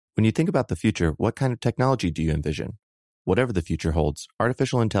When you think about the future, what kind of technology do you envision? Whatever the future holds,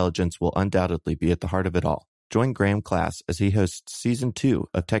 artificial intelligence will undoubtedly be at the heart of it all. Join Graham Class as he hosts Season 2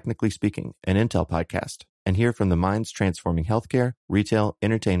 of Technically Speaking, an Intel podcast, and hear from the minds transforming healthcare, retail,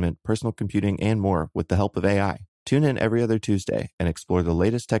 entertainment, personal computing, and more with the help of AI. Tune in every other Tuesday and explore the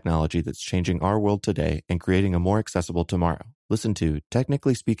latest technology that's changing our world today and creating a more accessible tomorrow. Listen to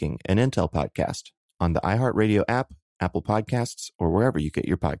Technically Speaking, an Intel podcast on the iHeartRadio app, Apple Podcasts, or wherever you get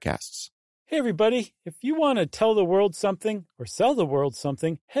your podcasts. Hey everybody, if you want to tell the world something or sell the world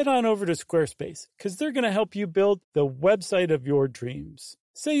something, head on over to Squarespace, because they're going to help you build the website of your dreams.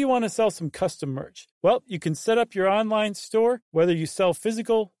 Say you want to sell some custom merch. Well, you can set up your online store, whether you sell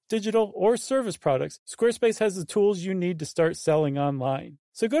physical, digital, or service products. Squarespace has the tools you need to start selling online.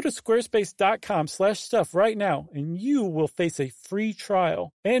 So go to squarespace.com/stuff right now, and you will face a free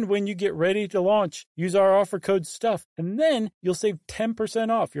trial. And when you get ready to launch, use our offer code STUFF, and then you'll save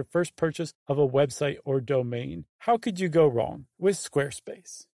 10% off your first purchase of a website or domain. How could you go wrong with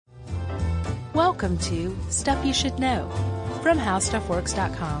Squarespace? Welcome to Stuff You Should Know from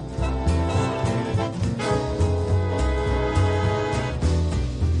HowStuffWorks.com.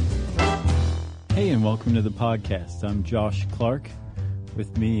 Hey, and welcome to the podcast. I'm Josh Clark.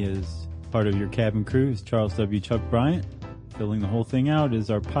 With me is part of your cabin crew is Charles W. Chuck Bryant. Filling the whole thing out is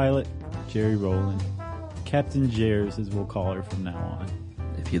our pilot, Jerry Rowland. Captain Jers, as we'll call her from now on.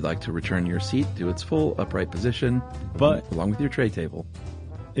 If you'd like to return your seat to its full upright position, along with your tray table.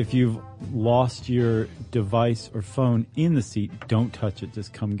 If you've lost your device or phone in the seat, don't touch it.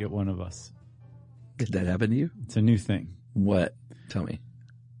 Just come get one of us. Did that happen to you? It's a new thing. What? Tell me.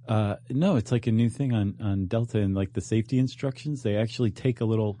 No, it's like a new thing on Delta, and like the safety instructions, they actually take a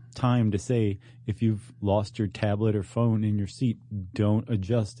little time to say, if you've lost your tablet or phone in your seat, don't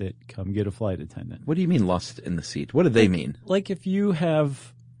adjust it. Come get a flight attendant. What do you mean lost in the seat? What do they mean? Like if you're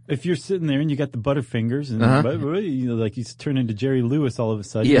sitting there and you got the butterfingers and like you turn into Jerry Lewis all of a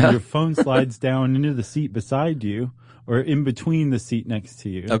sudden, and your phone slides down into the seat beside you or in between the seat next to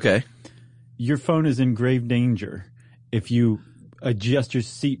you. Okay. Your phone is in grave danger if you adjust your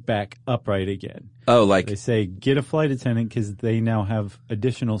seat back upright again. Oh, like they say, get a flight attendant because they now have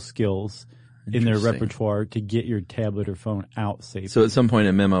additional skills in their repertoire to get your tablet or phone out safely. So at some point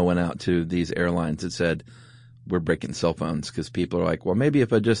a memo went out to these airlines that said, we're breaking cell phones because people are like, well, maybe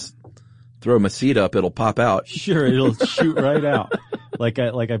if I just throw my seat up, it'll pop out. Sure, it'll shoot right out. Like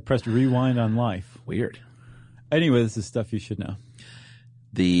I pressed rewind on life. Weird. Anyway, this is stuff you should know.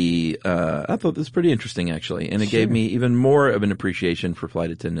 I thought this was pretty interesting actually, and it gave me even more of an appreciation for flight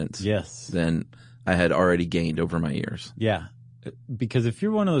attendants. Yes. Than I had already gained over my years. Yeah. Because if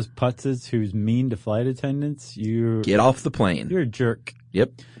you're one of those putzes who's mean to flight attendants, get off the plane. You're a jerk.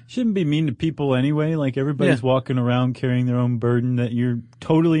 Yep. Shouldn't be mean to people anyway. Like everybody's walking around carrying their own burden that you're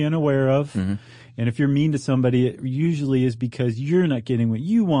totally unaware of. Mm-hmm. And if you're mean to somebody, it usually is because you're not getting what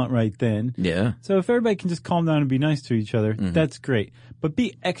you want right then. Yeah. So if everybody can just calm down and be nice to each other, that's great. But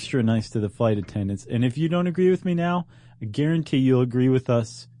be extra nice to the flight attendants. And if you don't agree with me now, I guarantee you'll agree with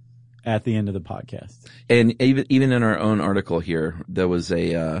us at the end of the podcast. And even in our own article here, there was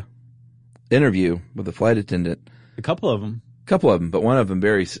a interview with a flight attendant. A couple of them, but one of them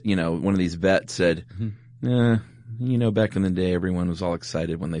one of these vets said, back in the day, everyone was all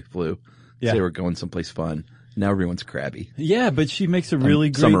excited when they flew. Yeah. They were going someplace fun. Now everyone's crabby. Yeah, but she makes a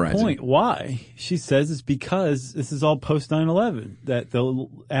really great point. Why? She says it's because this is all post 9/11, that the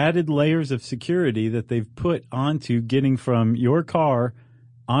added layers of security that they've put onto getting from your car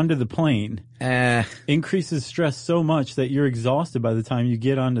onto the plane increases stress so much that you're exhausted by the time you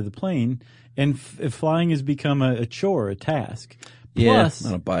get onto the plane, and flying has become a chore, a task. Plus,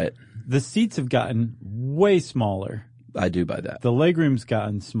 I don't buy it. The seats have gotten way smaller. I do buy that. The legroom's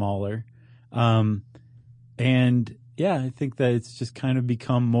gotten smaller. And yeah, I think that it's just kind of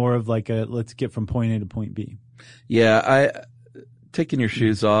become more of like let's get from point A to point B. Yeah, taking your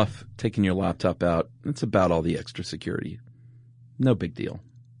shoes off, taking your laptop out, it's about all the extra security. No big deal.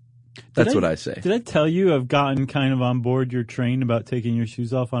 That's what I say. Did I tell you I've gotten kind of on board your train about taking your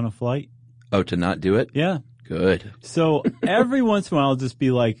shoes off on a flight? Oh, to not do it? Yeah. Good. So every once in a while I'll just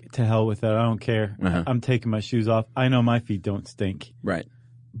be like, to hell with that. I don't care. I'm taking my shoes off. I know my feet don't stink. Right.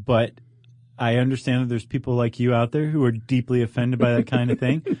 But I understand that there's people like you out there who are deeply offended by that kind of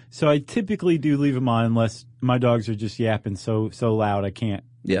thing. So I typically do leave them on unless my dogs are just yapping so loud I can't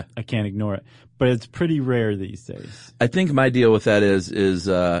ignore it. But it's pretty rare these days. I think my deal with that is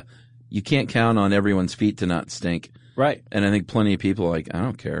you can't count on everyone's feet to not stink. Right. And I think plenty of people are like, I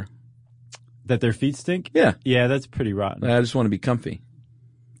don't care. That their feet stink? Yeah. Yeah, that's pretty rotten. I just want to be comfy.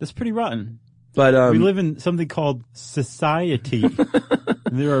 That's pretty rotten. But we live in something called society.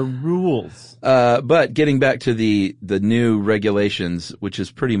 There are rules. But getting back to the new regulations, which is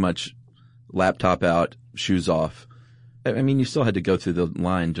pretty much laptop out, shoes off. I mean, you still had to go through the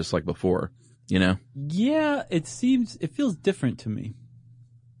line just like before, you know? Yeah, it feels different to me.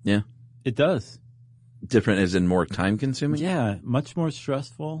 Yeah. It does. Different as in more time consuming? Yeah, much more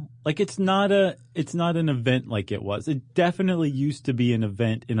stressful. Like it's not an event like it was. It definitely used to be an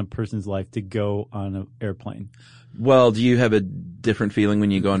event in a person's life to go on an airplane. Well, do you have a different feeling when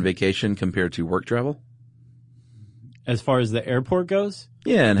you go on vacation compared to work travel? As far as the airport goes?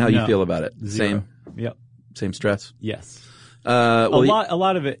 Yeah, and how you feel about it? Zero. Same? Yep. Same stress? Yes. A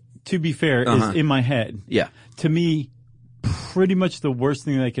lot of it, to be fair, is in my head. Yeah. To me, pretty much the worst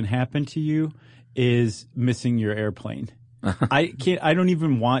thing that can happen to you is missing your airplane. I don't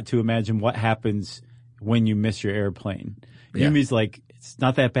even want to imagine what happens when you miss your airplane. Yeah. Yumi's like, it's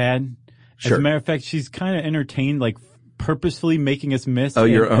not that bad. Sure. As a matter of fact, she's kind of entertained, like purposefully making us miss.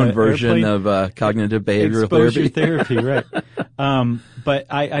 Your own version of cognitive behavioral exposure therapy. Right. But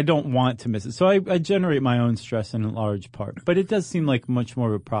I don't want to miss it. So I generate my own stress in a large part. But it does seem like much more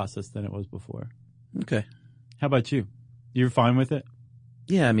of a process than it was before. Okay. How about you? You're fine with it?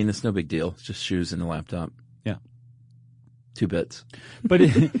 Yeah, I mean, it's no big deal. It's just shoes and a laptop. Yeah. 2 bits. But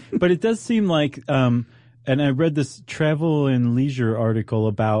it does seem like, and I read this Travel and Leisure article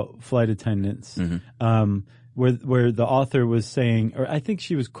about flight attendants, where the author was saying, or I think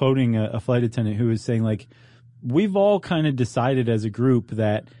she was quoting a flight attendant who was saying, like, we've all kind of decided as a group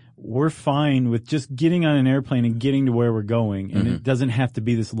that we're fine with just getting on an airplane and getting to where we're going, and it doesn't have to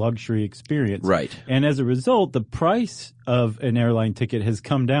be this luxury experience. Right. And as a result, the price of an airline ticket has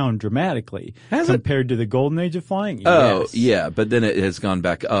come down dramatically compared to the golden age of flying. Oh, yes. yeah, but then it has gone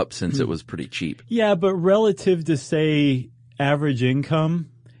back up since it was pretty cheap. Yeah, but relative to, say, average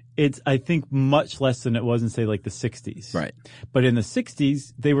income, it's, I think, much less than it was in, say, like the 60s. Right. But in the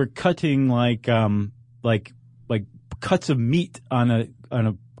 60s, they were cutting like cuts of meat on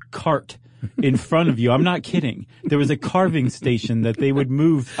a cart in front of you. I'm not kidding. There was a carving station that they would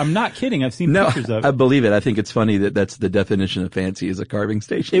move. I'm not kidding. I've seen pictures of it. I believe it. I think it's funny that that's the definition of fancy is a carving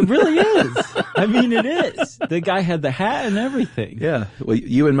station. It really is. I mean, it is. The guy had the hat and everything. Yeah. Well,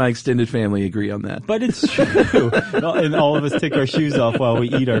 you and my extended family agree on that. But it's true. And all of us take our shoes off while we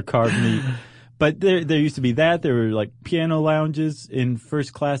eat our carved meat. But there used to be that. There were like piano lounges in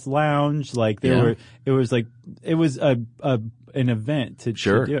first class lounge. Like it was an event to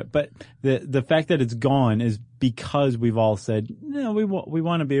do it. But the fact that it's gone is because we've all said, no, we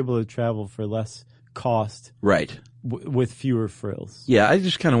want to be able to travel for less cost. Right. With fewer frills. Yeah. I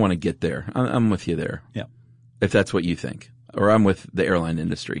just kind of want to get there. I'm with you there. Yeah. If that's what you think. Or I'm with the airline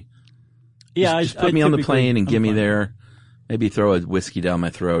industry. Yeah. Just put me on the plane and get me there. Maybe throw a whiskey down my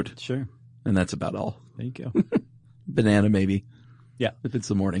throat. Sure. And that's about all. There you go. Banana, maybe. Yeah. If it's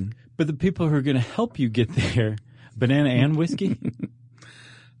the morning. But the people who are going to help you get there, banana and whiskey?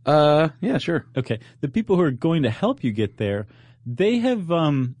 Yeah, sure. Okay. The people who are going to help you get there, they have,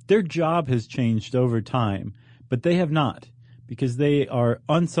 their job has changed over time, but they have not, because they are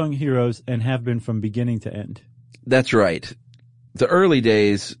unsung heroes and have been from beginning to end. That's right. The early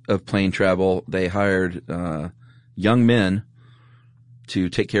days of plane travel, they hired, young men to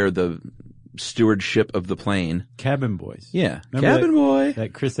take care of the stewardship of the plane. Cabin boys. Yeah. Remember Cabin boy.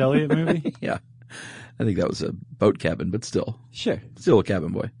 That Chris Elliott movie? Yeah. I think that was a boat cabin, but still. Sure. Still a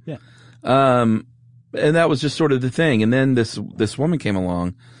cabin boy. Yeah. And that was just sort of the thing. And then this woman came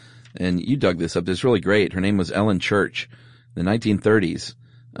along, and you dug this up. It's really great. Her name was Ellen Church, the 1930s,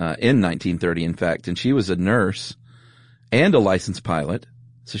 in 1930, in fact. And she was a nurse and a licensed pilot.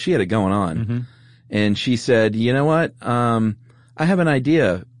 So she had it going on. Mm-hmm. And she said, you know what? I have an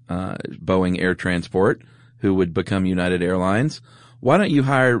idea, Boeing Air Transport, who would become United Airlines. Why don't you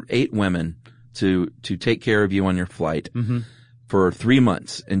hire 8 women to take care of you on your flight for 3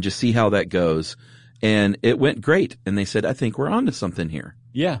 months and just see how that goes? And it went great. And they said, I think we're onto something here.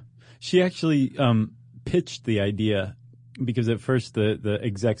 Yeah. She actually pitched the idea because at first the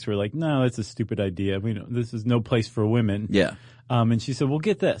execs were like, no, that's a stupid idea. This is no place for women. Yeah. And she said, well,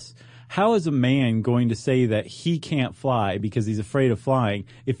 get this. How is a man going to say that he can't fly because he's afraid of flying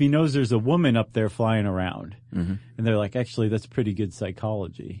if he knows there's a woman up there flying around? Mm-hmm. And they're like, actually, that's pretty good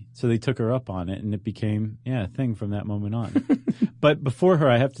psychology. So they took her up on it, and it became, a thing from that moment on. But before her,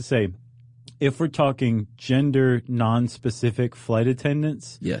 I have to say, if we're talking gender non-specific flight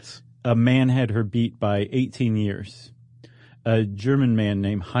attendants, yes, a man had her beat by 18 years. A German man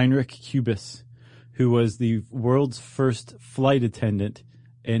named Heinrich Kubis, who was the world's first flight attendant,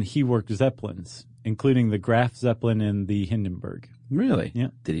 and he worked Zeppelins, including the Graf Zeppelin and the Hindenburg. Really? Yeah.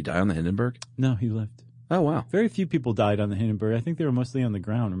 Did he die on the Hindenburg? No, he lived. Oh, wow. Very few people died on the Hindenburg. I think they were mostly on the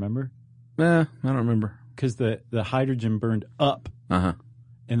ground, remember? I don't remember. Because the hydrogen burned up, Uh-huh.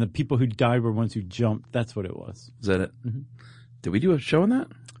 and the people who died were ones who jumped. That's what it was. Is that it? Mm-hmm. Did we do a show on that?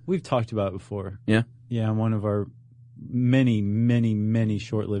 We've talked about it before. Yeah? Yeah, on one of our many, many, many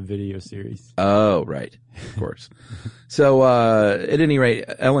short-lived video series. Oh, right. Of course. So, at any rate,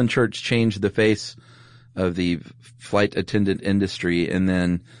 Ellen Church changed the face of the flight attendant industry. And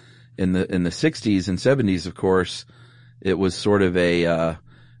then in the 60s and 70s, of course, it was sort of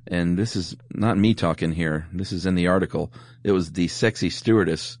and this is not me talking here. This is in the article. It was the sexy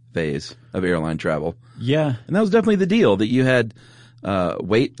stewardess phase of airline travel. Yeah. And that was definitely the deal, that you had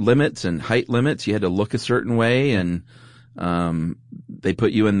weight limits and height limits. You had to look a certain way, and they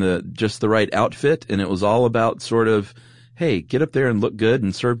put you in just the right outfit, and it was all about sort of, hey, get up there and look good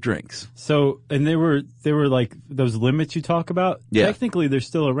and serve drinks. So, and they were like those limits you talk about. Yeah. Technically, they're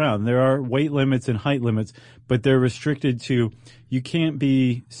still around. There are weight limits and height limits, but they're restricted to, you can't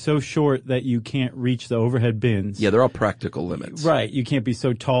be so short that you can't reach the overhead bins. Yeah, they're all practical limits. Right. You can't be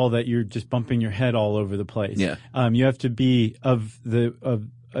so tall that you're just bumping your head all over the place. Yeah. You have to be of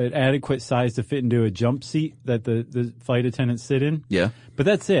an adequate size to fit into a jump seat that the flight attendants sit in. Yeah. But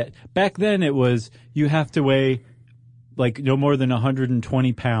that's it. Back then it was, you have to weigh like no more than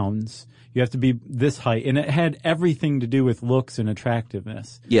 120 pounds. You have to be this height. And it had everything to do with looks and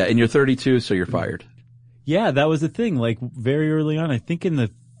attractiveness. Yeah, and you're 32, so you're fired. Yeah, that was the thing. Like very early on, I think in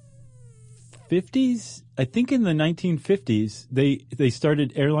the 50s, I think in the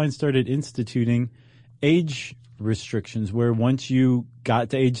 1950s, airlines started instituting age restrictions where once you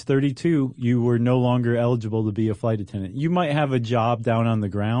got to age 32, you were no longer eligible to be a flight attendant. You might have a job down on the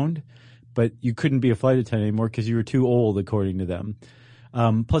ground, but you couldn't be a flight attendant anymore because you were too old, according to them.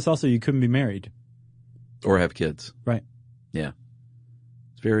 Plus also you couldn't be married. Or have kids. Right. Yeah.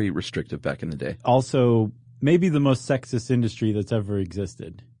 It's very restrictive back in the day. Also, maybe the most sexist industry that's ever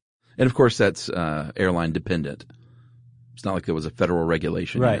existed. And of course that's airline dependent. It's not like it was a federal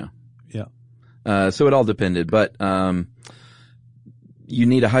regulation. Right. You know? Yeah. So it all depended, but you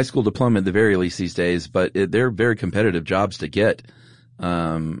need a high school diploma at the very least these days, but they're very competitive jobs to get.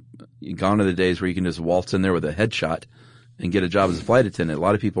 Gone are the days where you can just waltz in there with a headshot and get a job as a flight attendant. A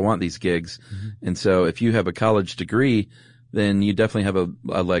lot of people want these gigs. Mm-hmm. And so if you have a college degree, then you definitely have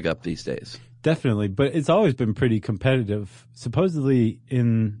a leg up these days. Definitely. But it's always been pretty competitive. Supposedly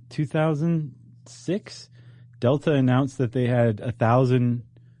in 2006, Delta announced that they had 1,000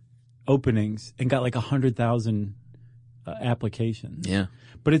 openings and got like 100,000 applications. Yeah.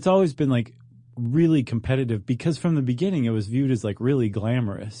 But it's always been like really competitive because from the beginning it was viewed as like really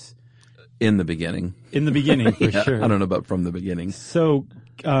glamorous. In the beginning. In the beginning, for yeah, sure. I don't know about from the beginning. So,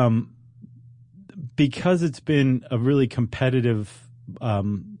 because it's been a really competitive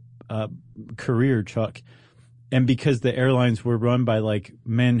career, Chuck, and because the airlines were run by like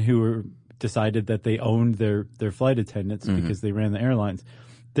men who were decided that they owned their flight attendants mm-hmm. because they ran the airlines,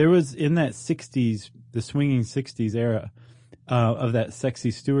 there was in that 60s, the swinging 60s era of that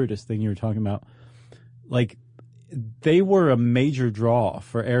sexy stewardess thing you were talking about, like they were a major draw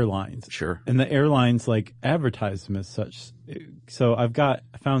for airlines. Sure. And the airlines like advertised them as such. So I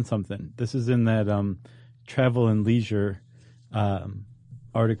found something. This is in that Travel and Leisure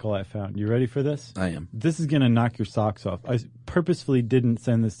article I found. You ready for this? I am. This is going to knock your socks off. I purposefully didn't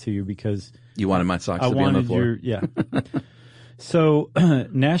send this to you because you wanted my socks to be on the floor. So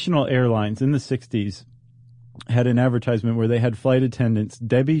National Airlines in the 60s had an advertisement where they had flight attendants,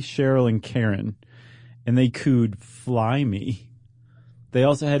 Debbie, Cheryl, and Karen, and they cooed, "Fly me." They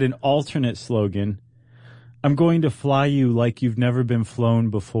also had an alternate slogan, "I'm going to fly you like you've never been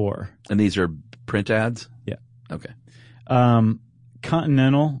flown before." And these are print ads? Yeah. Okay.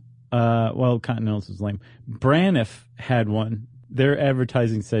 Continental, Continental's was lame. Braniff had one. Their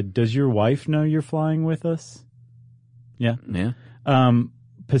advertising said, "Does your wife know you're flying with us?" Yeah. Yeah.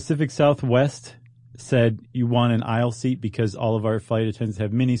 Pacific Southwest said, "You want an aisle seat because all of our flight attendants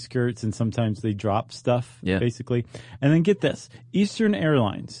have mini skirts and sometimes they drop stuff," basically. And then get this, Eastern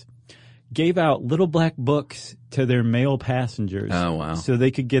Airlines gave out little black books to their male passengers. Oh, wow. So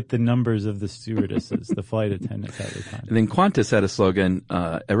they could get the numbers of the stewardesses, the flight attendants at the time. And then Qantas had a slogan,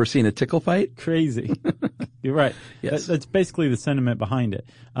 ever seen a tickle fight? Crazy. You're right. Yes. That's basically the sentiment behind it.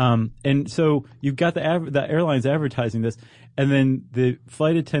 And so you've got the airlines advertising this, and then the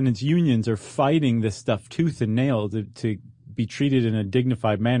flight attendants unions are fighting this stuff tooth and nail to be treated in a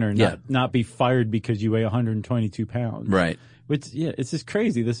dignified manner and not be fired because you weigh 122 pounds. Right. Which, it's just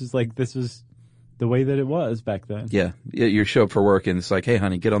crazy. This was the way that it was back then. Yeah. You show up for work and it's like, "Hey,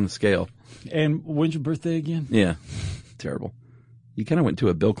 honey, get on the scale." And when's your birthday again? Yeah. Terrible. You kind of went to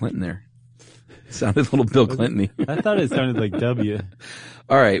a Bill Clinton there. Sounded a little Bill Clinton-y. I thought it sounded like W.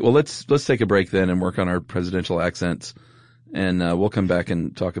 All right. Well, let's take a break then and work on our presidential accents, and we'll come back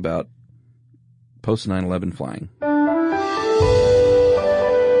and talk about post 9/11 flying.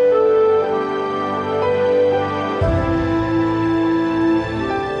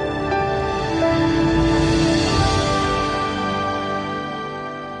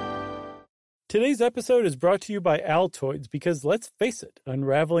 Today's episode is brought to you by Altoids because, let's face it,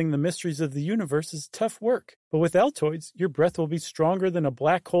 unraveling the mysteries of the universe is tough work. But with Altoids, your breath will be stronger than a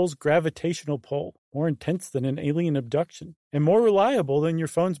black hole's gravitational pull, more intense than an alien abduction, and more reliable than your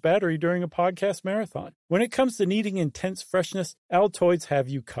phone's battery during a podcast marathon. When it comes to needing intense freshness, Altoids have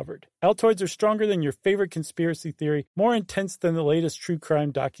you covered. Altoids are stronger than your favorite conspiracy theory, more intense than the latest true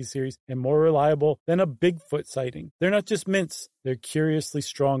crime docuseries, and more reliable than a Bigfoot sighting. They're not just mints, they're curiously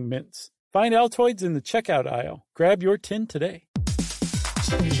strong mints. Find Altoids in the checkout aisle. Grab your tin today.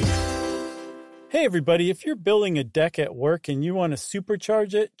 Hey everybody, if you're building a deck at work and you want to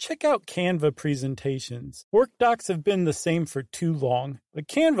supercharge it, check out Canva presentations. Work docs have been the same for too long, but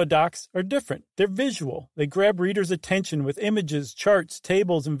Canva docs are different. They're visual. They grab readers' attention with images, charts,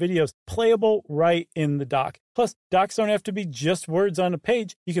 tables, and videos playable right in the doc. Plus, docs don't have to be just words on a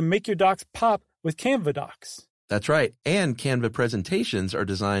page. You can make your docs pop with Canva docs. That's right. And Canva presentations are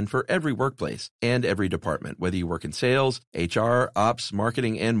designed for every workplace and every department. Whether you work in sales, HR, ops,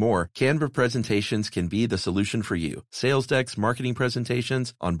 marketing, and more, Canva presentations can be the solution for you. Sales decks, marketing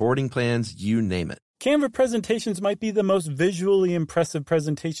presentations, onboarding plans, you name it. Canva presentations might be the most visually impressive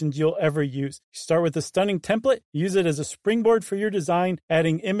presentations you'll ever use. You start with a stunning template, use it as a springboard for your design,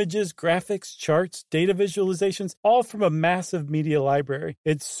 adding images, graphics, charts, data visualizations, all from a massive media library.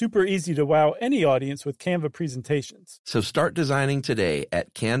 It's super easy to wow any audience with Canva presentations. So start designing today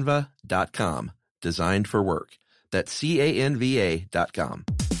at canva.com. Designed for work. That's CANVA.com.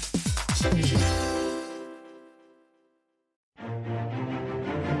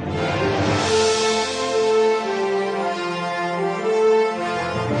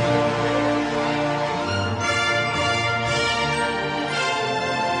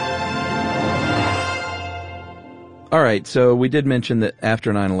 All right, so we did mention that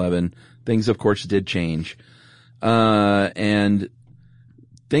after 9/11, things, of course, did change. And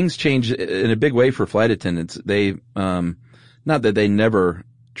things changed in a big way for flight attendants. They, not that they never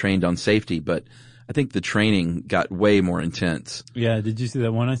trained on safety, but I think the training got way more intense. Yeah, did you see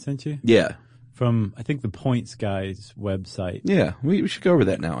that one I sent you? Yeah. From, I think, the Points Guy's website. Yeah, we should go over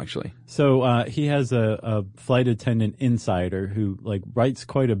that now, actually. So he has a flight attendant insider who writes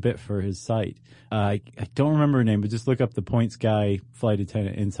quite a bit for his site. I don't remember her name, but just look up the Points Guy flight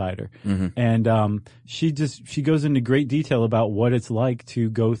attendant insider. Mm-hmm. And she goes into great detail about what it's like to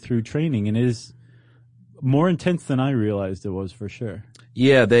go through training, and it is more intense than I realized it was, for sure.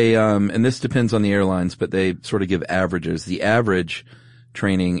 Yeah, they and this depends on the airlines, but they sort of give averages. The average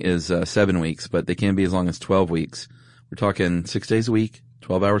training is 7 weeks, but they can be as long as 12 weeks. We're talking 6 days a week,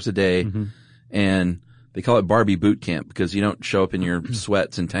 12 hours a day, mm-hmm. and they call it Barbie boot camp because you don't show up in your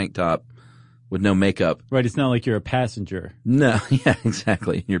sweats and tank top with no makeup. Right, it's not like you're a passenger. No, yeah,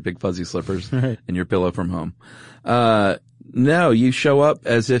 exactly. Your big fuzzy slippers right. And your pillow from home. No, you show up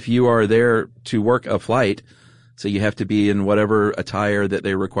as if you are there to work a flight. So you have to be in whatever attire that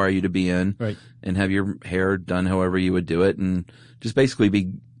they require you to be in, right. And have your hair done however you would do it, and just basically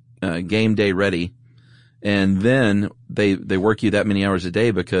be game day ready. And then they work you that many hours a day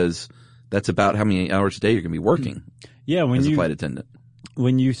because that's about how many hours a day you're going to be working. Yeah, as a flight attendant.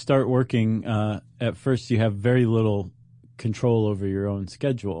 When you start working, at first you have very little control over your own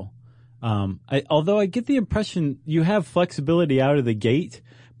schedule. Although I get the impression you have flexibility out of the gate.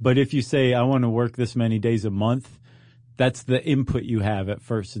 But if you say, I want to work this many days a month, that's the input you have at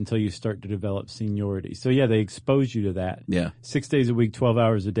first until you start to develop seniority. So yeah, they expose you to that. Yeah. 6 days a week, 12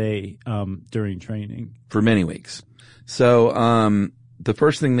 hours a day, during training. For many weeks. So, the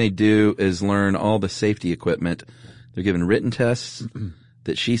first thing they do is learn all the safety equipment. They're given written tests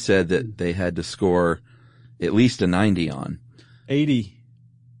that she said that they had to score at least a 90 on. 80.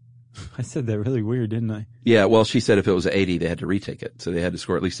 I said that really weird, didn't I? Yeah, well, she said if it was 80, they had to retake it. So they had to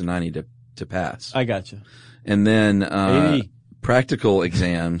score at least a 90 to pass. I gotcha. And then practical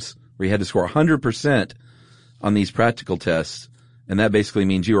exams where you had to score 100% on these practical tests. And that basically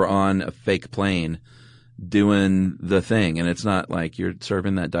means you were on a fake plane doing the thing. And it's not like you're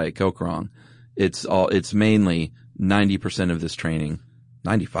serving that Diet Coke wrong. It's mainly 90% of this training,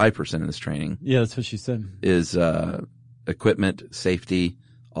 95% of this training. Yeah, that's what she said. Is equipment, safety,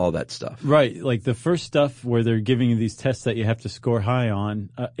 all that stuff. Right. Like the first stuff where they're giving you these tests that you have to score high on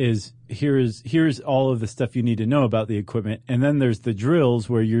is here's all of the stuff you need to know about the equipment. And then there's the drills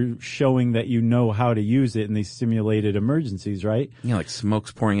where you're showing that you know how to use it in these simulated emergencies, right? Yeah, like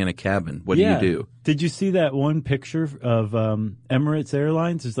smoke's pouring in a cabin. What do you do? Did you see that one picture of Emirates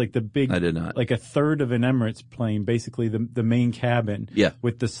Airlines? It's like the big, I did not. Like a third of an Emirates plane, basically the main cabin. Yeah.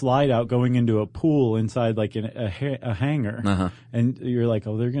 With the slide out going into a pool inside like a hangar. Uh-huh. And you're like,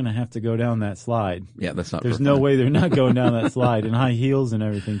 oh, they're going to have to go down that slide. Yeah, that's not. There's no way they're not going down that slide in high heels and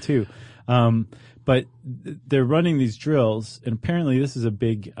everything too. But they're running these drills, and apparently this is a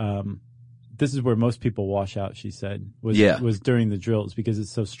big. This is where most people wash out. She said was during the drills because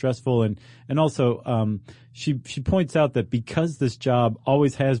it's so stressful, and also she points out that because this job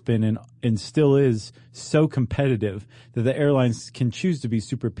always has been and still is so competitive that the airlines can choose to be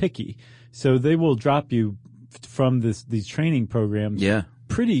super picky, so they will drop you from these training programs. Yeah.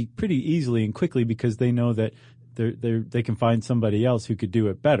 Pretty easily and quickly because they know that they can find somebody else who could do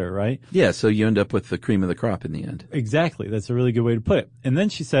it better, right? Yeah, so you end up with the cream of the crop in the end. Exactly. That's a really good way to put it. And then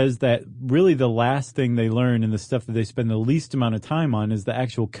she says that really the last thing they learn and the stuff that they spend the least amount of time on is the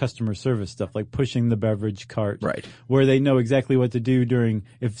actual customer service stuff, like pushing the beverage cart. Right. Where they know exactly what to do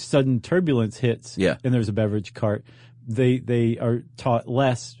if sudden turbulence hits and there's a beverage cart. They are taught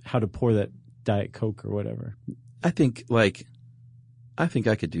less how to pour that Diet Coke or whatever. I think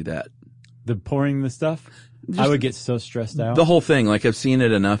I could do that. The pouring the stuff? I would get so stressed out. The whole thing, like I've seen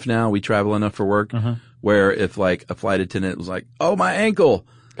it enough now. We travel enough for work where if like a flight attendant was like, oh, my ankle,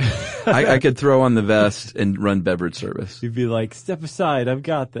 I could throw on the vest and run beverage service. You'd be like, step aside. I've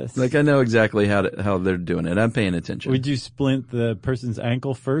got this. Like I know exactly how they're doing it. I'm paying attention. Would you splint the person's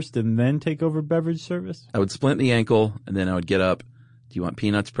ankle first and then take over beverage service? I would splint the ankle and then I would get up. Do you want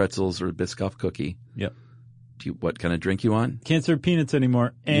peanuts, pretzels, or a Biscoff cookie? Yep. What kind of drink you want? Can't serve peanuts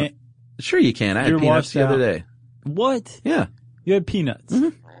anymore. No. Sure you can. I had peanuts the other day. What? Yeah. You had peanuts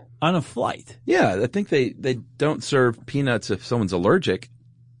on a flight? Yeah. I think they don't serve peanuts if someone's allergic,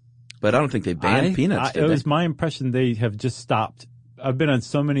 but I don't think they banned peanuts. It was my impression they have just stopped. I've been on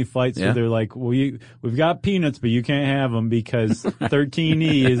so many flights where they're like, well, we've got peanuts, but you can't have them because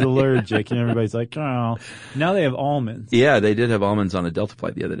 13E is allergic. And everybody's like, oh. Now they have almonds. Yeah, they did have almonds on a Delta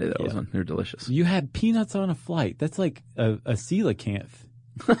flight the other day that I was on. They're delicious. You had peanuts on a flight. That's like a coelacanth.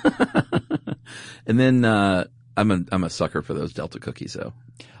 And then I'm a sucker for those Delta cookies, though.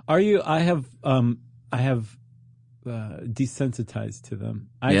 Are you? I have desensitized to them.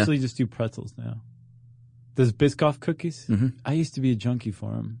 I actually just do pretzels now. Those Biscoff cookies? Mm-hmm. I used to be a junkie for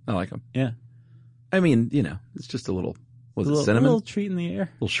them. I like them. Yeah. I mean, it's just a little, cinnamon? A little treat in the air.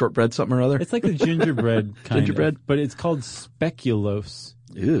 A little shortbread something or other? It's like a gingerbread kind Gingerbread? of. But it's called speculoos.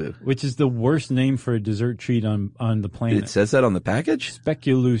 Ew. Which is the worst name for a dessert treat on the planet. It says that on the package?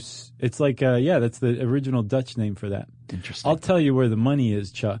 Speculoos. It's like, that's the original Dutch name for that. Interesting. I'll tell you where the money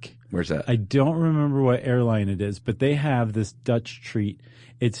is, Chuck. Where's that? I don't remember what airline it is, but they have this Dutch treat.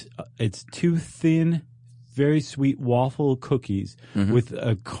 It's two thin, very sweet waffle cookies with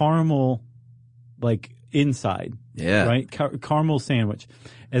a caramel, like, inside. Yeah. Right? Caramel sandwich.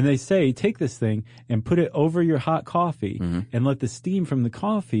 And they say, take this thing and put it over your hot coffee and let the steam from the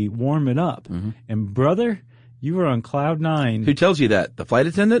coffee warm it up. And brother, you were on cloud nine. Who tells you that? The flight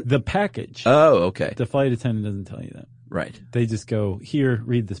attendant? The package. Oh, okay. The flight attendant doesn't tell you that. Right. They just go, here,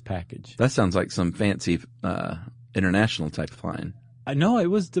 read this package. That sounds like some fancy international type of flying. No, it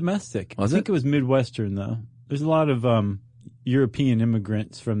was domestic. I think it was Midwestern, though. There's a lot of European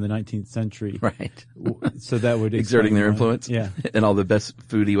immigrants from the 19th century. Right. So that would exerting their influence. Yeah. In all the best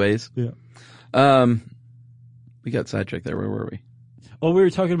foodie ways. Yeah. We got sidetracked there. Where were we? Well, we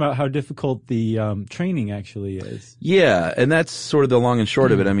were talking about how difficult the training actually is. Yeah, and that's sort of the long and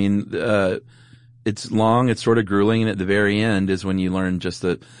short of it. I mean, it's long, it's sort of grueling, and at the very end is when you learn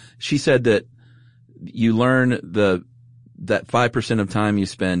she said that you learn that 5% of time you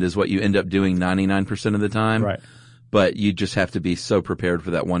spend is what you end up doing 99% of the time. Right. But you just have to be so prepared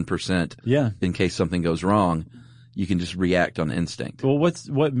for that 1%. Yeah. In case something goes wrong, you can just react on instinct. Well,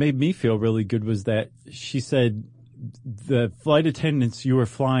 what made me feel really good was that she said the flight attendants you were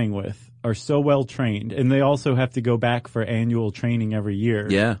flying with are so well trained, and they also have to go back for annual training every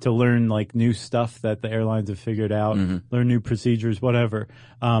year to learn like new stuff that the airlines have figured out, learn new procedures, whatever.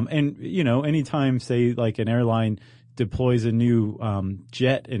 And anytime say like an airline deploys a new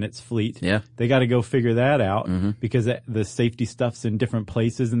jet in its fleet, they got to go figure that out because the safety stuff's in different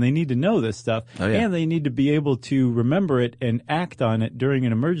places, and they need to know this stuff, and they need to be able to remember it and act on it during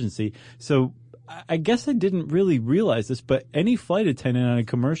an emergency. So I guess I didn't really realize this, but any flight attendant on a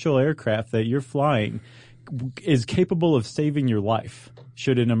commercial aircraft that you're flying is capable of saving your life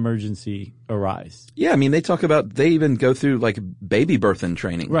should an emergency arise. Yeah, I mean, they even go through like baby birthing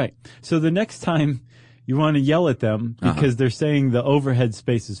training. Right. So the next time you want to yell at them because they're saying the overhead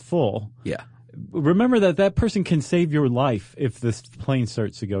space is full. Yeah. Remember that person can save your life if this plane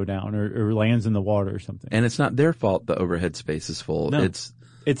starts to go down or lands in the water or something. And it's not their fault the overhead space is full. No.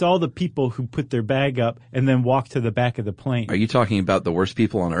 It's all the people who put their bag up and then walk to the back of the plane. Are you talking about the worst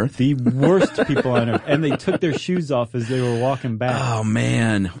people on earth? The worst people on earth. And they took their shoes off as they were walking back. Oh,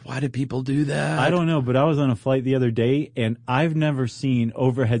 man. Why did people do that? I don't know, but I was on a flight the other day, and I've never seen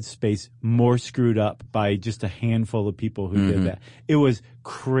overhead space more screwed up by just a handful of people who did that. It was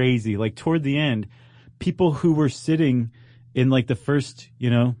crazy. Like, toward the end, people who were sitting in, like, the first,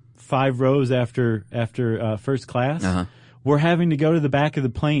 5 rows after first class were having to go to the back of the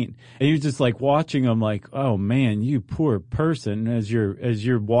plane. And you're just, like, watching them like, oh, man, you poor person, as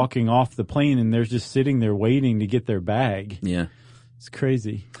you're walking off the plane, and they're just sitting there waiting to get their bag. Yeah. It's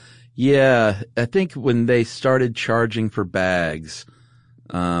crazy. Yeah, I think when they started charging for bags,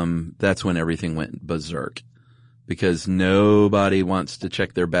 that's when everything went berserk. Because nobody wants to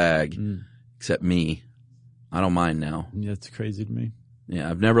check their bag except me. I don't mind now. Yeah, it's crazy to me. Yeah,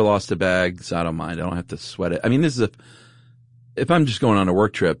 I've never lost a bag, so I don't mind. I don't have to sweat it. I mean, if I'm just going on a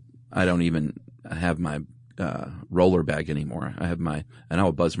work trip, I don't even have my roller bag anymore. and I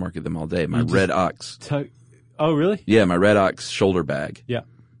will buzz market them all day. My Red Ox. Oh, really? Yeah, my Red Ox shoulder bag. Yeah.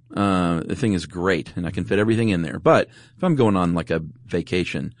 The thing is great, and I can fit everything in there. But if I'm going on like a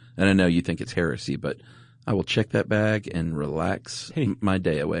vacation, and I know you think it's heresy, but I will check that bag and relax my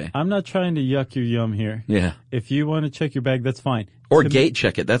day away. I'm not trying to yuck your yum here. Yeah. If you want to check your bag, that's fine. Or gate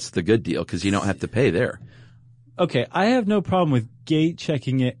check it. That's the good deal, because you don't have to pay there. Okay, I have no problem with gate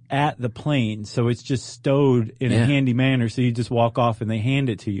checking it at the plane, so it's just stowed in a handy manner, so you just walk off and they hand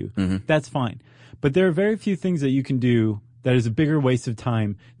it to you. That's fine. But there are very few things that you can do that is a bigger waste of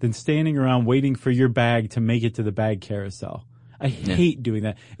time than standing around waiting for your bag to make it to the bag carousel. I hate doing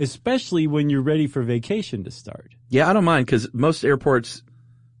that, especially when you're ready for vacation to start. Yeah, I don't mind, because most airports,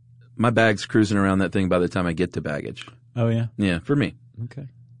 my bag's cruising around that thing by the time I get to baggage. Oh, yeah? Yeah, for me. Okay.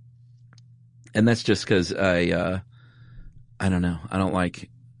 And that's just because I don't know. I don't like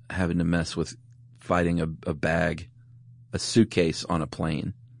having to mess with fighting a bag, a suitcase on a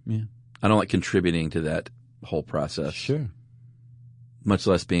plane. Yeah. I don't like contributing to that whole process. Sure. Much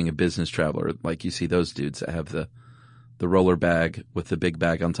less being a business traveler. Like you see those dudes that have the roller bag with the big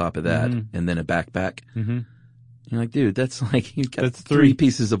bag on top of that and then a backpack. Mm-hmm. You're like, dude, that's like, you've got three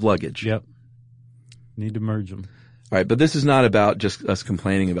pieces of luggage. Yep. Need to merge them. All right, but this is not about just us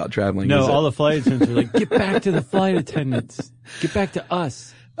complaining about traveling. No, all the flight attendants are like, get back to the flight attendants. Get back to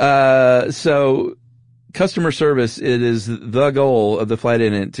us. So customer service, it is the goal of the flight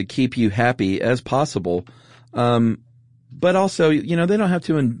attendant to keep you happy as possible. But also, they don't have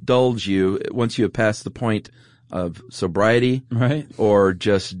to indulge you once you have passed the point of sobriety, right, or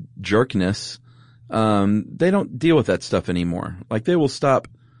just jerkness. They don't deal with that stuff anymore. Like, they will stop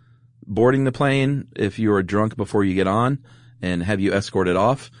boarding the plane if you are drunk before you get on and have you escorted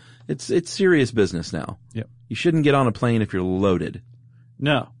off. It's serious business now. Yep. You shouldn't get on a plane if you're loaded.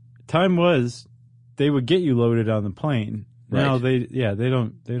 No. Time was they would get you loaded on the plane. Right. Now they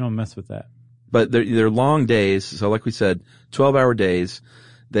don't mess with that. But they're long days. So like we said, 12-hour days.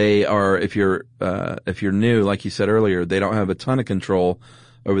 They are, if you're new, like you said earlier, they don't have a ton of control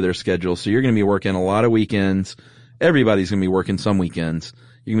over their schedule. So you're going to be working a lot of weekends. Everybody's going to be working some weekends.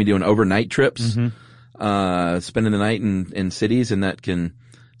 You're going to be doing overnight trips, spending the night in cities, and that can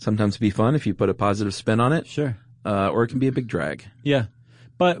sometimes be fun if you put a positive spin on it. Sure. Or it can be a big drag. Yeah.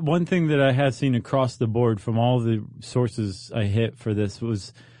 But one thing that I have seen across the board from all the sources I hit for this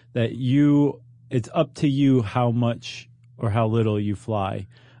was that it's up to you how much or how little you fly.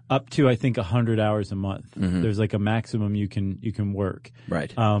 Up to, I think, 100 hours a month. Mm-hmm. There's like a maximum you can work. Right.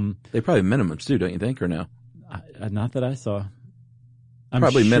 They probably minimums too, don't you think, or no? Not that I saw.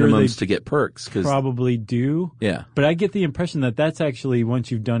 Probably sure minimums to get perks. Probably do. Yeah. But I get the impression that that's actually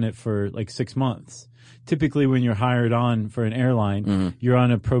once you've done it for like 6 months. Typically when you're hired on for an airline, you're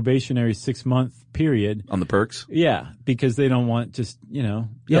on a probationary 6-month period. On the perks? Yeah. Because they don't want just,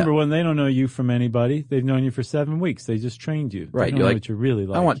 number one, they don't know you from anybody. They've known you for 7 weeks. They just trained you. Right. They don't know what you're really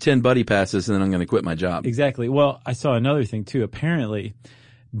like. I want 10 buddy passes and then I'm going to quit my job. Exactly. Well, I saw another thing too. Apparently,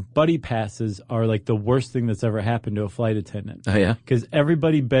 buddy passes are like the worst thing that's ever happened to a flight attendant. Oh, yeah? Because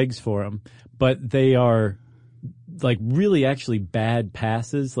everybody begs for them, but they are like really actually bad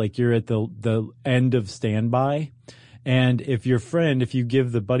passes. Like you're at the end of standby. And if you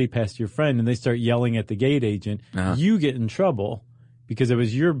give the buddy pass to your friend and they start yelling at the gate agent, you get in trouble because it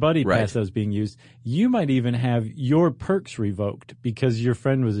was your buddy Right. pass that was being used. You might even have your perks revoked because your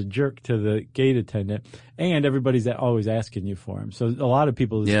friend was a jerk to the gate attendant, and everybody's always asking you for him. So a lot of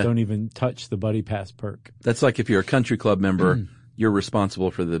people just Yeah. don't even touch the buddy pass perk. That's like if you're a country club member, you're responsible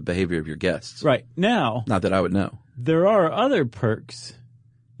for the behavior of your guests. Right. Now, Not that I would know. there are other perks.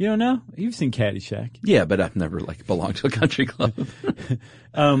 You don't know? You've seen Caddyshack. Yeah, but I've never like belonged to a country club.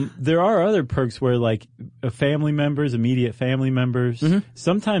 There are other perks where like family members, immediate family members,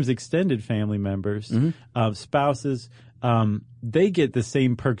 sometimes extended family members, spouses, they get the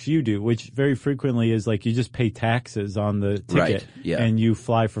same perks you do, which very frequently is like you just pay taxes on the ticket Right, yeah. and you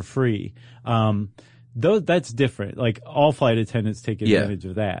fly for free. That's different. Like all flight attendants take advantage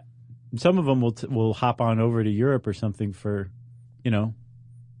of that. Some of them will hop on over to Europe or something for,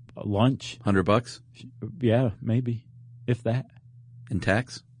 lunch. $100 Yeah, maybe. If that. in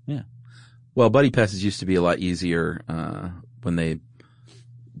tax. Yeah. Well, buddy passes used to be a lot easier when they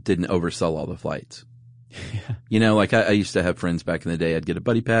didn't oversell all the flights. Like I used to have friends back in the day. I'd get a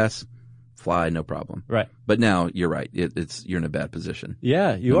buddy pass, fly, no problem. Right. But now you're right. You're in a bad position.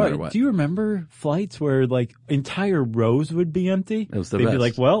 Yeah, you No are. matter what. Do you remember flights where like entire rows would be empty? It was the They'd be best.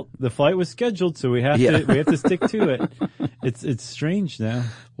 like, "Well, the flight was scheduled, so we have to stick to it." It's strange now.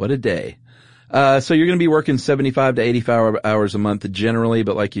 What a day. So you're going to be working 75 to 85 hours a month generally,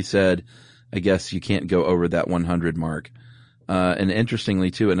 but like you said, I guess you can't go over that 100 mark. And interestingly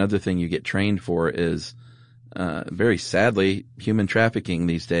too, another thing you get trained for is, very sadly, human trafficking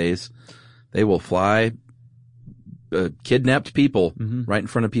these days. They will fly, kidnapped people right in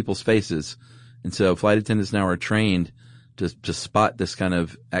front of people's faces. And so flight attendants now are trained to spot this kind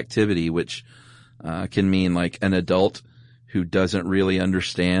of activity, which, can mean like an adult who doesn't really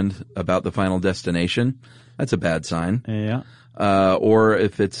understand about the final destination. That's a bad sign. Yeah. Or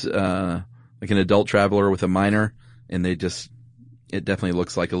if it's, like an adult traveler with a minor and it definitely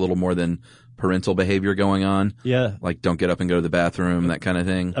looks like a little more than parental behavior going on. Yeah. Like don't get up and go to the bathroom, that kind of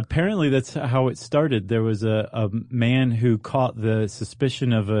thing. Apparently that's how it started. There was a man who caught the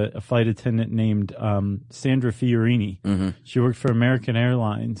suspicion of a flight attendant named Sandra Fiorini. She worked for American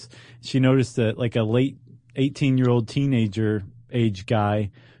Airlines. She noticed that like a late 18-year-old teenager age guy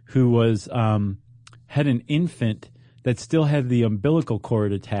who was had an infant that still had the umbilical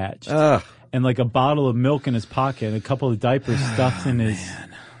cord attached. And like a bottle of milk in his pocket and a couple of diapers stuffed in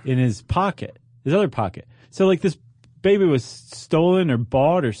his pocket, his other pocket. So like this baby was stolen or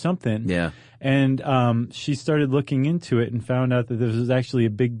bought or something. Yeah. And she started looking into it and found out that this was actually a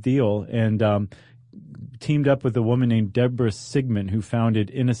big deal, and teamed up with a woman named Deborah Sigmund who founded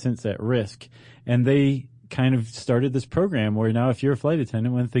Innocence at Risk. And they kind of started this program where now if you're a flight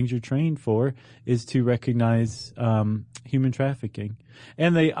attendant, one of the things you're trained for is to recognize human trafficking.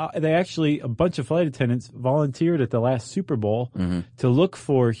 And they actually, a bunch of flight attendants volunteered at the last Super Bowl to look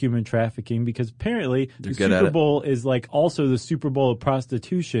for human trafficking, because apparently the good at Super it. Bowl is like also the Super Bowl of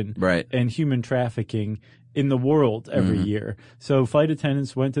prostitution Right. and human trafficking in the world every year. So flight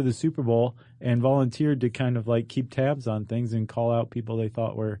attendants went to the Super Bowl and volunteered to kind of like keep tabs on things and call out people they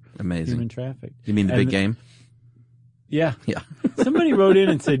thought were Amazing. human trafficked. You mean the And big game? Yeah. Yeah. Somebody wrote in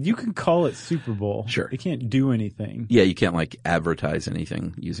and said, you can call it Super Bowl. Sure. They can't do anything. Yeah, you can't like advertise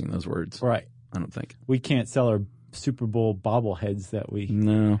anything using those words. Right. I don't think. We can't sell our Super Bowl bobbleheads that we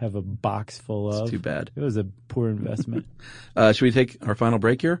No. have a box full of. It's too bad. It was a poor investment. Should we take our final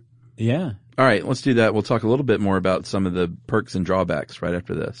break here? Yeah. All right, let's do that. We'll talk a little bit more about some of the perks and drawbacks right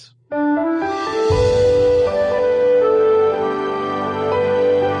after this.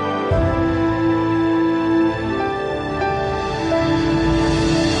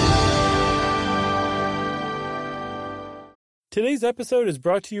 Today's episode is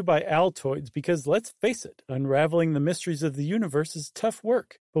brought to you by Altoids because, let's face it, unraveling the mysteries of the universe is tough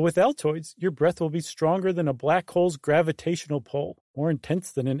work. But with Altoids, your breath will be stronger than a black hole's gravitational pull, more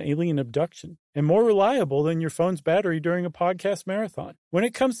intense than an alien abduction, and more reliable than your phone's battery during a podcast marathon. When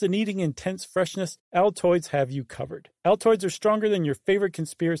it comes to needing intense freshness, Altoids have you covered. Altoids are stronger than your favorite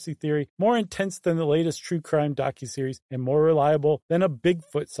conspiracy theory, more intense than the latest true crime docuseries, and more reliable than a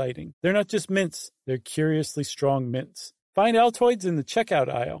Bigfoot sighting. They're not just mints, they're curiously strong mints. Find Altoids in the checkout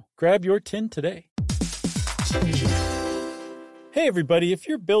aisle. Grab your tin today. Hey everybody, if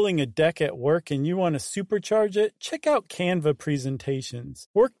you're building a deck at work and you want to supercharge it, check out Canva presentations.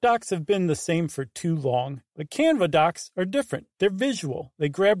 Work docs have been the same for too long, but Canva docs are different. They're visual. They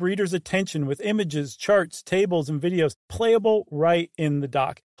grab readers' attention with images, charts, tables, and videos playable right in the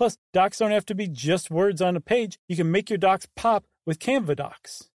doc. Plus, docs don't have to be just words on a page. You can make your docs pop with Canva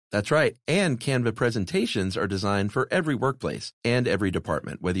docs. That's right. And Canva presentations are designed for every workplace and every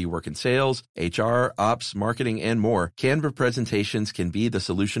department. Whether you work in sales, HR, ops, marketing, and more, Canva presentations can be the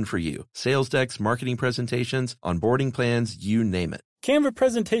solution for you. Sales decks, marketing presentations, onboarding plans, you name it. Canva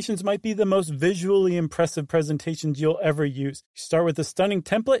presentations might be the most visually impressive presentations you'll ever use. You start with a stunning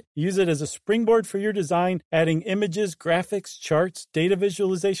template, use it as a springboard for your design, adding images, graphics, charts, data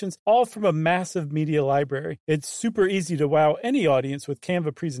visualizations, all from a massive media library. It's super easy to wow any audience with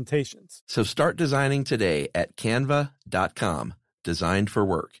Canva presentations. So start designing today at canva.com. Designed for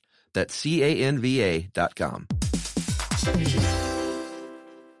work. That's canva.com.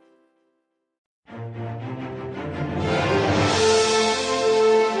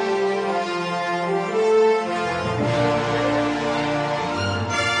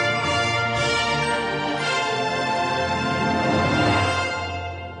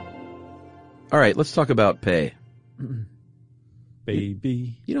 All right, let's talk about pay.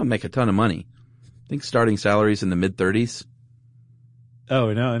 Baby. You don't make a ton of money. I think starting salary's in the mid-30s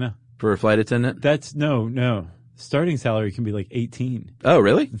Oh, no. for a flight attendant. That's no. Starting salary can be like 18. Oh,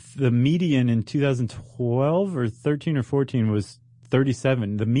 really? The median in 2012 or 13 or 14 was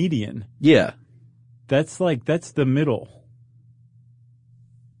 37. The median. Yeah. That's the middle.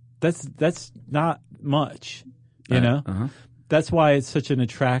 That's not much, you know? Uh-huh. That's why it's such an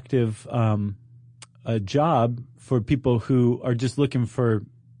attractive a job for people who are just looking for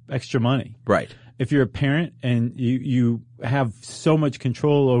extra money. Right. If you're a parent and you have so much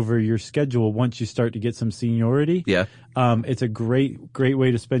control over your schedule once you start to get some seniority, Yeah. It's a great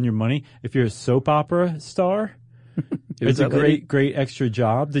way to spend your money. If you're a soap opera star, it's a great extra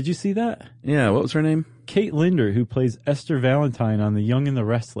job. Did you see that? Yeah, what was her name? Kate Linder, who plays Esther Valentine on The Young and the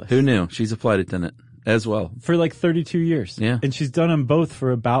Restless. Who knew? She's a flight attendant as well. For like 32 years. Yeah. And she's done them both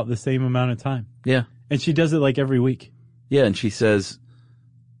for about the same amount of time. Yeah. And she does it like every week. Yeah, and she says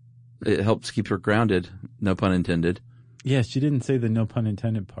it helps keep her grounded, no pun intended. Yeah, she didn't say the no pun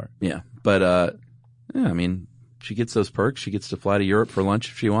intended part. Yeah. But, yeah, I mean, she gets those perks. She gets to fly to Europe for lunch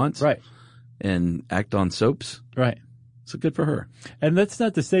if she wants. Right. And act on soaps. Right. So good for her. And that's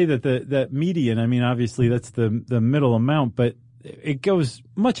not to say that that median, I mean, obviously that's the middle amount, but it goes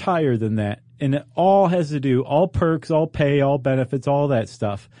much higher than that. And it all has to do, all perks, all pay, all benefits, all that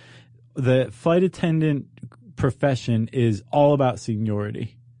stuff. The flight attendant profession is all about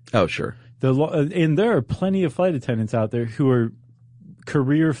seniority. Oh, sure. And there are plenty of flight attendants out there who are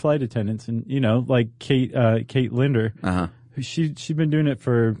career flight attendants, and you know, like Kate Linder. Uh-huh. She's been doing it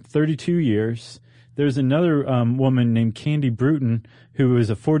for 32 years. There's another woman named Candy Bruton who is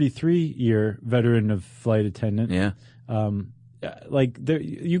a 43-year veteran of flight attendant. Yeah.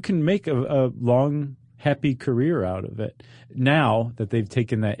 You can make a long, happy career out of it now that they've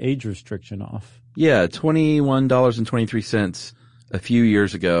taken that age restriction off. Yeah, $21.23 a few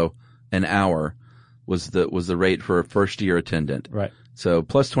years ago an hour was the rate for a first-year attendant. Right. So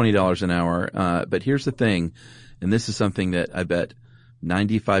plus $20 an hour. But here's the thing, and this is something that I bet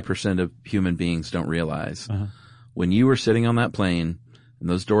 95% of human beings don't realize. Uh-huh. When you are sitting on that plane and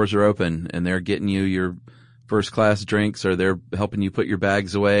those doors are open and they're getting you your first class drinks or they're helping you put your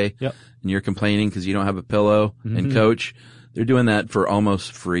bags away, yep, and you're complaining because you don't have a pillow, mm-hmm, and coach, they're doing that for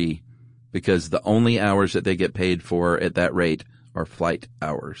almost free because the only hours that they get paid for at that rate are flight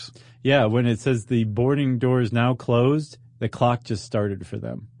hours. Yeah, when it says the boarding door is now closed, the clock just started for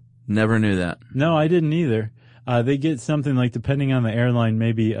them. Never knew that. No, I didn't either. They get something like, depending on the airline,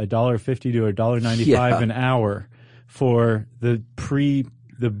 maybe $1.50 to $1.95 an hour for the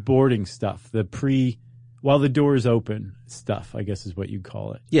boarding stuff, while the door's open stuff, I guess is what you'd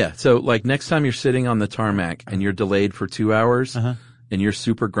call it. Yeah. So like next time you're sitting on the tarmac and you're delayed for 2 hours, uh-huh, and you're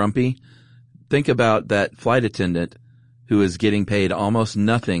super grumpy, think about that flight attendant who is getting paid almost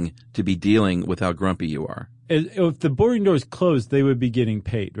nothing to be dealing with how grumpy you are. If the boarding door is closed, they would be getting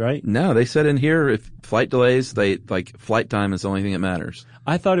paid, right? No, they said in here if flight delays, flight time is the only thing that matters.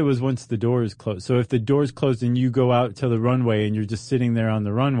 I thought it was once the door is closed. So if the door is closed and you go out to the runway and you're just sitting there on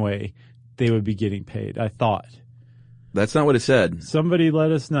the runway, they would be getting paid, I thought. That's not what it said. Somebody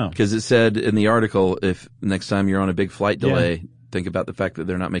let us know. Because it said in the article, if next time you're on a big flight delay, think about the fact that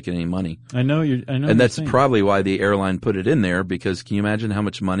they're not making any money. I know. And that's probably why the airline put it in there, because can you imagine how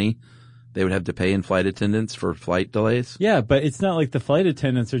much money they would have to pay in flight attendants for flight delays? Yeah, but it's not like the flight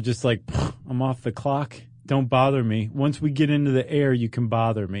attendants are just like, I'm off the clock. Don't bother me. Once we get into the air, you can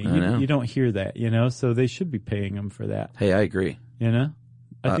bother me. You don't hear that, so they should be paying them for that. Hey, I agree.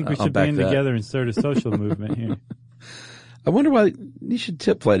 I think we should band together and start a social movement here. I wonder why you should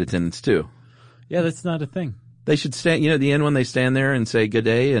tip flight attendants too. Yeah, that's not a thing. They should stand, at the end when they stand there and say good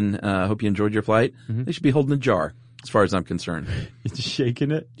day and hope you enjoyed your flight, mm-hmm, they should be holding a jar. as far as I'm concerned. You're just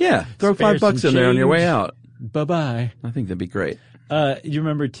shaking it? Yeah, throw Spare $5 some in there on your way change. out. Bye-bye. I think that'd be great. You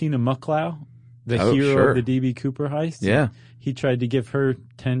remember Tina Mucklow? The Oh, hero sure. of the D.B. Cooper heist? Yeah. He tried to give her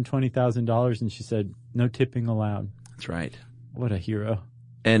 $20,000 and she said, no tipping allowed. That's right. What a hero.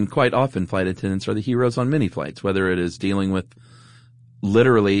 And quite often flight attendants are the heroes on many flights, whether it is dealing with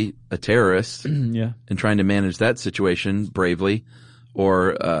literally a terrorist Yeah. and trying to manage that situation bravely,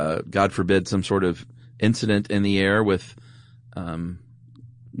 or, God forbid, some sort of incident in the air with,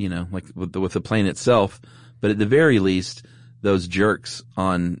 like with the plane itself. But at the very least, those jerks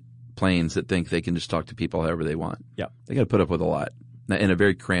on planes that think they can just talk to people however they want. Yeah. They got to put up with a lot in a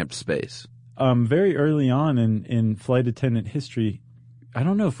very cramped space. Very early on in flight attendant history, I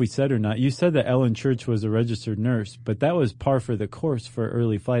don't know if we said or not, you said that Ellen Church was a registered nurse, but that was par for the course for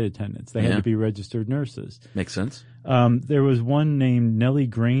early flight attendants. They had Yeah. to be registered nurses. Makes sense. There was one named Nellie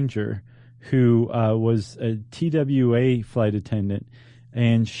Granger who was a TWA flight attendant,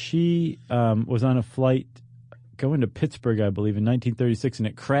 and she was on a flight going to Pittsburgh, I believe, in 1936, and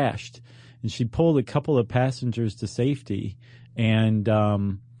it crashed. And she pulled a couple of passengers to safety and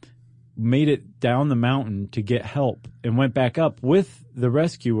made it down the mountain to get help and went back up with the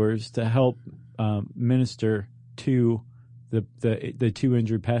rescuers to help minister to the two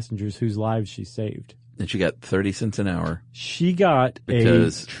injured passengers whose lives she saved. And she got 30 cents an hour. She got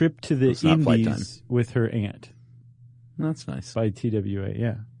Because a trip to the it's not flight time. Indies with her aunt That's nice. by TWA,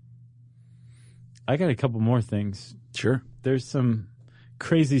 yeah. I got a couple more things. Sure. There's some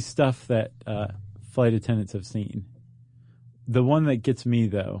crazy stuff that flight attendants have seen. The one that gets me,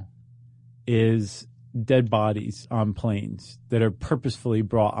 though, is dead bodies on planes that are purposefully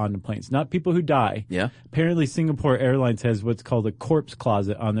brought onto planes. Not people who die. Yeah. Apparently, Singapore Airlines has what's called a corpse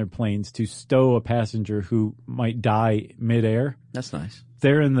closet on their planes to stow a passenger who might die midair. That's nice.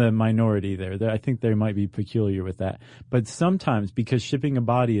 They're in the minority there. I think they might be peculiar with that. But sometimes, because shipping a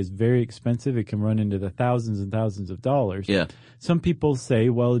body is very expensive, it can run into the thousands and thousands of dollars. Yeah. Some people say,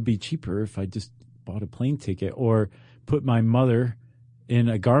 well, it'd be cheaper if I just bought a plane ticket or put my mother in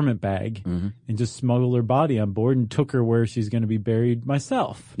a garment bag and just smuggled her body on board and took her where she's going to be buried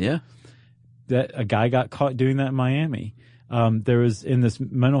myself. Yeah. That a guy got caught doing that in Miami. There was, in this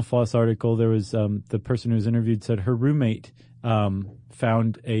Mental Floss article, there was the person who was interviewed said her roommate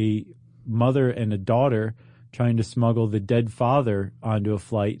found a mother and a daughter trying to smuggle the dead father onto a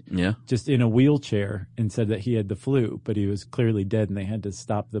flight, Yeah. just in a wheelchair, and said that he had the flu, but he was clearly dead and they had to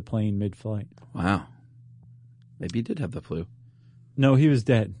stop the plane mid-flight. Wow. Maybe he did have the flu. No, he was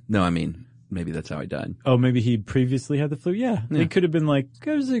dead. No, I mean, maybe that's how he died. Oh, maybe he previously had the flu? Yeah. They could have been like,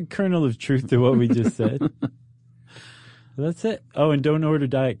 there's a kernel of truth to what we just said. That's it. Oh, and don't order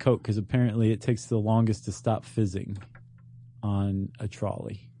Diet Coke because apparently it takes the longest to stop fizzing on a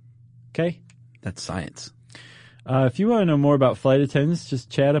trolley. Okay? That's science. If you want to know more about flight attendants, just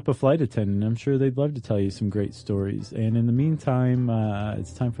chat up a flight attendant. I'm sure they'd love to tell you some great stories. And in the meantime,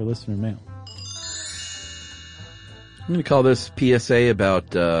 it's time for listener mail. I'm going to call this PSA about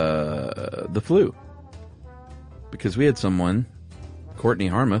the flu. Because we had someone, Courtney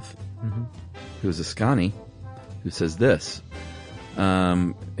Harmuth, who's a Scotty, who says this.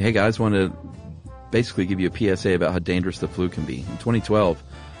 Hey guys, want to basically give you a PSA about how dangerous the flu can be. In 2012,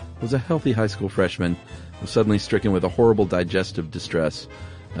 I was a healthy high school freshman, was suddenly stricken with a horrible digestive distress,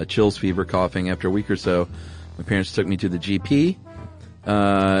 chills, fever, coughing. After a week or so, my parents took me to the GP,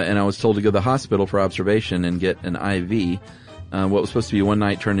 and I was told to go to the hospital for observation and get an IV. What was supposed to be one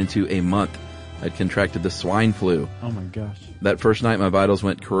night turned into a month. I'd contracted the swine flu. Oh my gosh. That first night, my vitals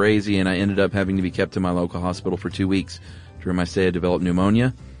went crazy, and I ended up having to be kept in my local hospital for 2 weeks. During my stay, I developed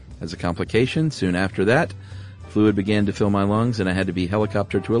pneumonia. As a complication, soon after that, fluid began to fill my lungs, and I had to be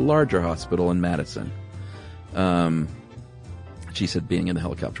helicoptered to a larger hospital in Madison. She said being in the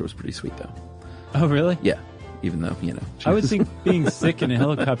helicopter was pretty sweet, though. Oh, really? Yeah, even though, you know. I would think being sick in a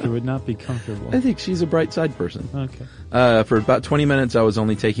helicopter would not be comfortable. I think she's a bright side person. Okay. For about 20 minutes, I was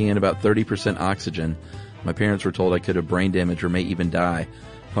only taking in about 30% oxygen. My parents were told I could have brain damage or may even die.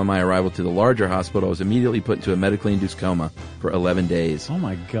 Upon my arrival to the larger hospital, I was immediately put into a medically induced coma for 11 days. Oh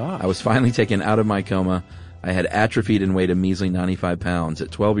my God. I was finally taken out of my coma. I had atrophied and weighed a measly 95 pounds. At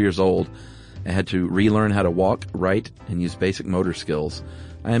 12 years old, I had to relearn how to walk, write, and use basic motor skills.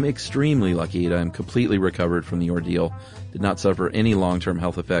 I am extremely lucky that I am completely recovered from the ordeal, did not suffer any long-term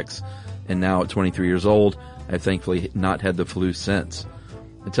health effects, and now at 23 years old, I have thankfully not had the flu since.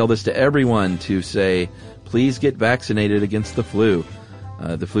 I tell this to everyone to say, please get vaccinated against the flu.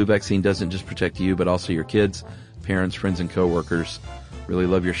 The flu vaccine doesn't just protect you, but also your kids, parents, friends, and coworkers. Really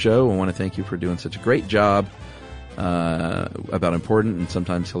love your show and want to thank you for doing such a great job about important and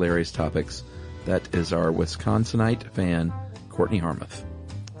sometimes hilarious topics. That is our Wisconsinite fan, Courtney Harmuth.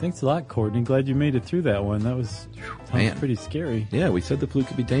 Thanks a lot, Courtney. Glad you made it through that one. That was pretty scary. Yeah, we said the flu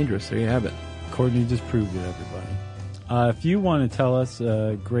could be dangerous. There you have it. Courtney just proved it, everybody. If you want to tell us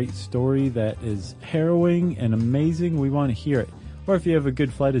a great story that is harrowing and amazing, we want to hear it. Or if you have a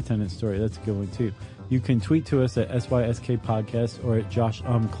good flight attendant story, that's a good one too. You can tweet to us at SYSK Podcast or at Josh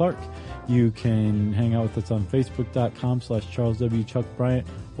Clark. You can hang out with us on Facebook.com/Charles W. Chuck Bryant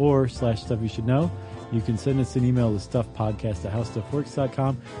or /Stuff You Should Know. You can send us an email to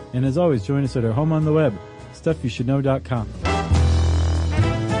stuffpodcast@howstuffworks.com. And as always, join us at our home on the web, stuffyoushouldknow.com.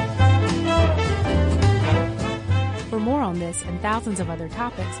 For more on this and thousands of other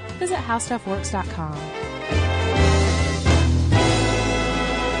topics, visit howstuffworks.com.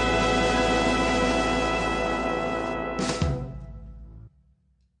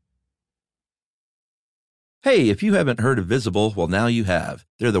 Hey, if you haven't heard of Visible, well, now you have.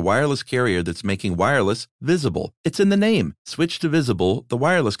 They're the wireless carrier that's making wireless visible. It's in the name. Switch to Visible, the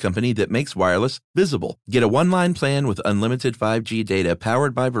wireless company that makes wireless visible. Get a one-line plan with unlimited 5G data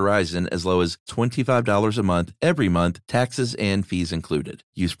powered by Verizon as low as $25 a month, every month, taxes and fees included.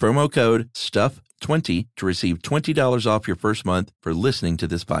 Use promo code STUFF20 to receive $20 off your first month for listening to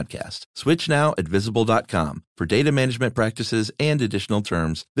this podcast. Switch now at Visible.com. For data management practices and additional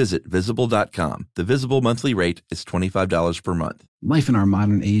terms, visit Visible.com. The Visible monthly rate is $25 per month. Life in our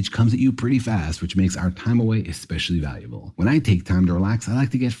modern age comes at you pretty fast, which makes our time away especially valuable. When I take time to relax, I like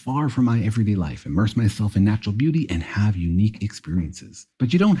to get far from my everyday life, immerse myself in natural beauty, and have unique experiences.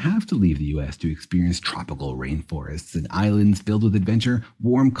 But you don't have to leave the U.S. to experience tropical rainforests and islands filled with adventure,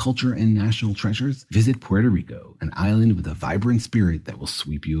 warm culture, and national treasures. Visit Puerto Rico, an island with a vibrant spirit that will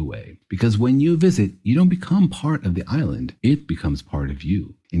sweep you away. Because when you visit, you don't become part of the island, it becomes part of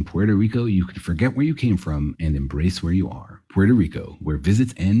you. In Puerto Rico, you can forget where you came from and embrace where you are. Puerto Rico, where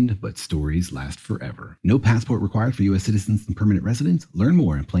visits end, but stories last forever. No passport required for U.S. citizens and permanent residents. Learn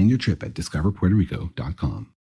more and plan your trip at discoverpuertorico.com.